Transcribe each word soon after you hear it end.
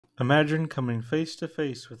Imagine coming face to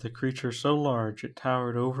face with a creature so large it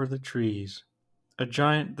towered over the trees. A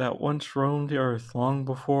giant that once roamed the earth long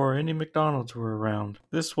before any McDonald's were around.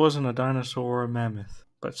 This wasn't a dinosaur or a mammoth,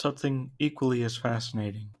 but something equally as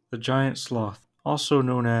fascinating. The giant sloth, also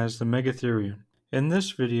known as the Megatherium. In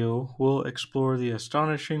this video, we'll explore the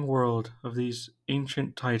astonishing world of these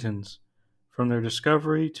ancient titans, from their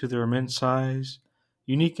discovery to their immense size,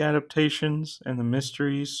 unique adaptations, and the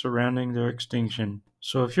mysteries surrounding their extinction.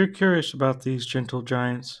 So if you're curious about these gentle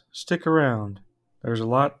giants, stick around. There's a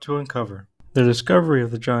lot to uncover. The discovery of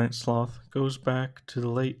the giant sloth goes back to the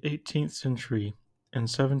late 18th century in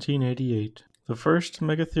 1788. The first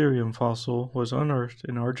Megatherium fossil was unearthed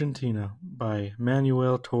in Argentina by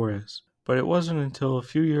Manuel Torres, but it wasn't until a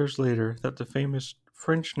few years later that the famous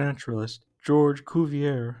French naturalist Georges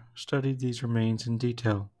Cuvier studied these remains in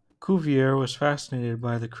detail. Cuvier was fascinated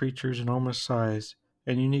by the creature's enormous size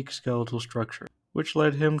and unique skeletal structure, which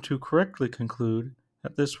led him to correctly conclude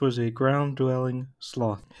that this was a ground-dwelling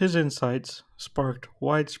sloth. His insights sparked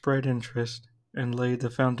widespread interest and laid the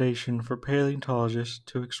foundation for paleontologists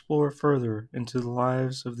to explore further into the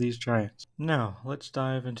lives of these giants. Now, let's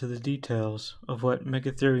dive into the details of what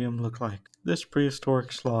Megatherium looked like. This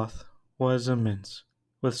prehistoric sloth was immense,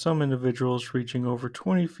 with some individuals reaching over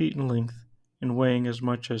 20 feet in length and weighing as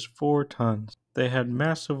much as 4 tons. They had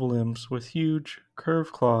massive limbs with huge,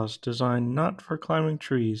 curved claws designed not for climbing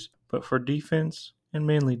trees, but for defense and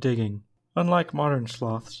mainly digging. Unlike modern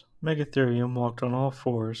sloths, Megatherium walked on all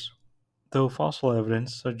fours, though fossil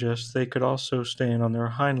evidence suggests they could also stand on their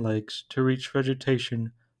hind legs to reach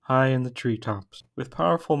vegetation high in the treetops. With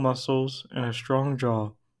powerful muscles and a strong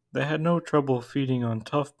jaw, they had no trouble feeding on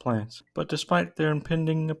tough plants, but despite their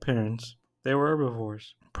impending appearance, they were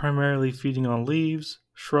herbivores, primarily feeding on leaves,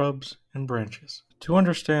 shrubs, and branches. To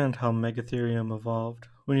understand how Megatherium evolved,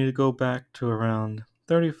 we need to go back to around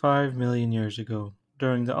 35 million years ago,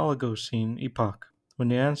 during the Oligocene epoch, when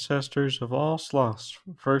the ancestors of all sloths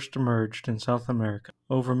first emerged in South America.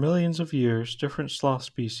 Over millions of years, different sloth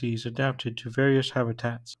species adapted to various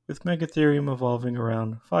habitats, with Megatherium evolving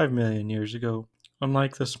around 5 million years ago.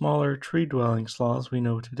 Unlike the smaller tree-dwelling sloths we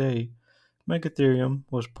know today, Megatherium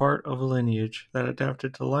was part of a lineage that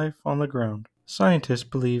adapted to life on the ground. Scientists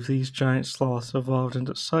believe these giant sloths evolved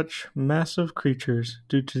into such massive creatures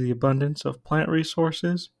due to the abundance of plant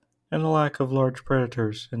resources and the lack of large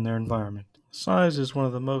predators in their environment. Size is one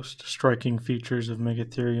of the most striking features of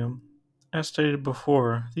Megatherium. As stated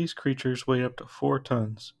before, these creatures weighed up to 4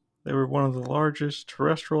 tons. They were one of the largest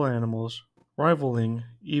terrestrial animals, rivaling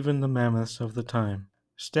even the mammoths of the time.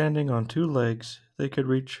 Standing on 2 legs, they could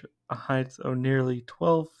reach a height of nearly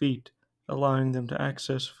 12 feet, allowing them to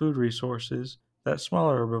access food resources that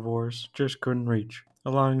smaller herbivores just couldn't reach,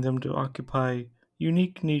 allowing them to occupy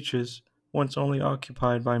unique niches once only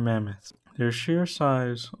occupied by mammoths. Their sheer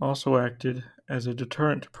size also acted as a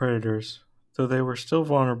deterrent to predators, though they were still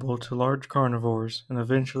vulnerable to large carnivores and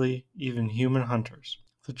eventually even human hunters.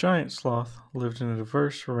 The giant sloth lived in a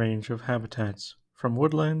diverse range of habitats, from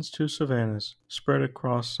woodlands to savannas, spread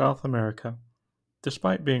across South America.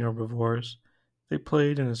 Despite being herbivores, they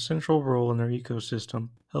played an essential role in their ecosystem,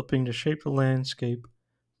 helping to shape the landscape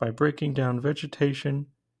by breaking down vegetation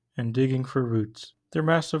and digging for roots. Their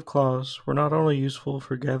massive claws were not only useful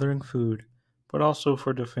for gathering food, but also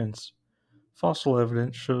for defense. Fossil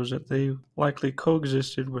evidence shows that they likely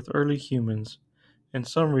coexisted with early humans, and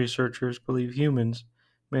some researchers believe humans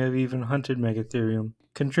may have even hunted Megatherium,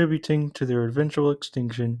 contributing to their eventual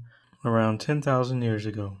extinction around 10,000 years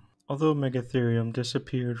ago. Although Megatherium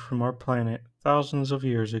disappeared from our planet thousands of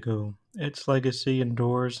years ago, its legacy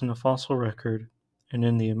endures in the fossil record and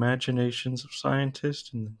in the imaginations of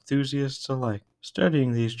scientists and enthusiasts alike.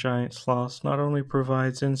 Studying these giant sloths not only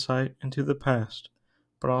provides insight into the past,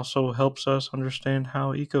 but also helps us understand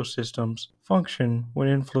how ecosystems function when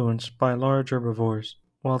influenced by large herbivores.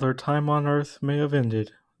 While their time on Earth may have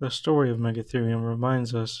ended, the story of Megatherium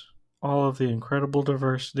reminds us all of the incredible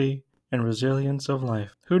diversity and resilience of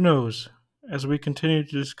life. Who knows, as we continue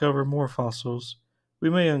to discover more fossils, we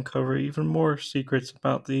may uncover even more secrets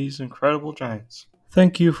about these incredible giants.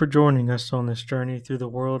 Thank you for joining us on this journey through the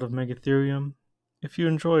world of Megatherium. If you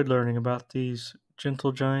enjoyed learning about these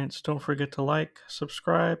gentle giants, don't forget to like,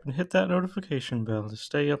 subscribe, and hit that notification bell to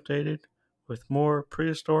stay updated with more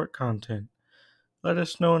prehistoric content. Let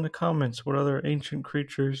us know in the comments what other ancient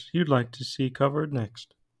creatures you'd like to see covered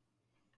next.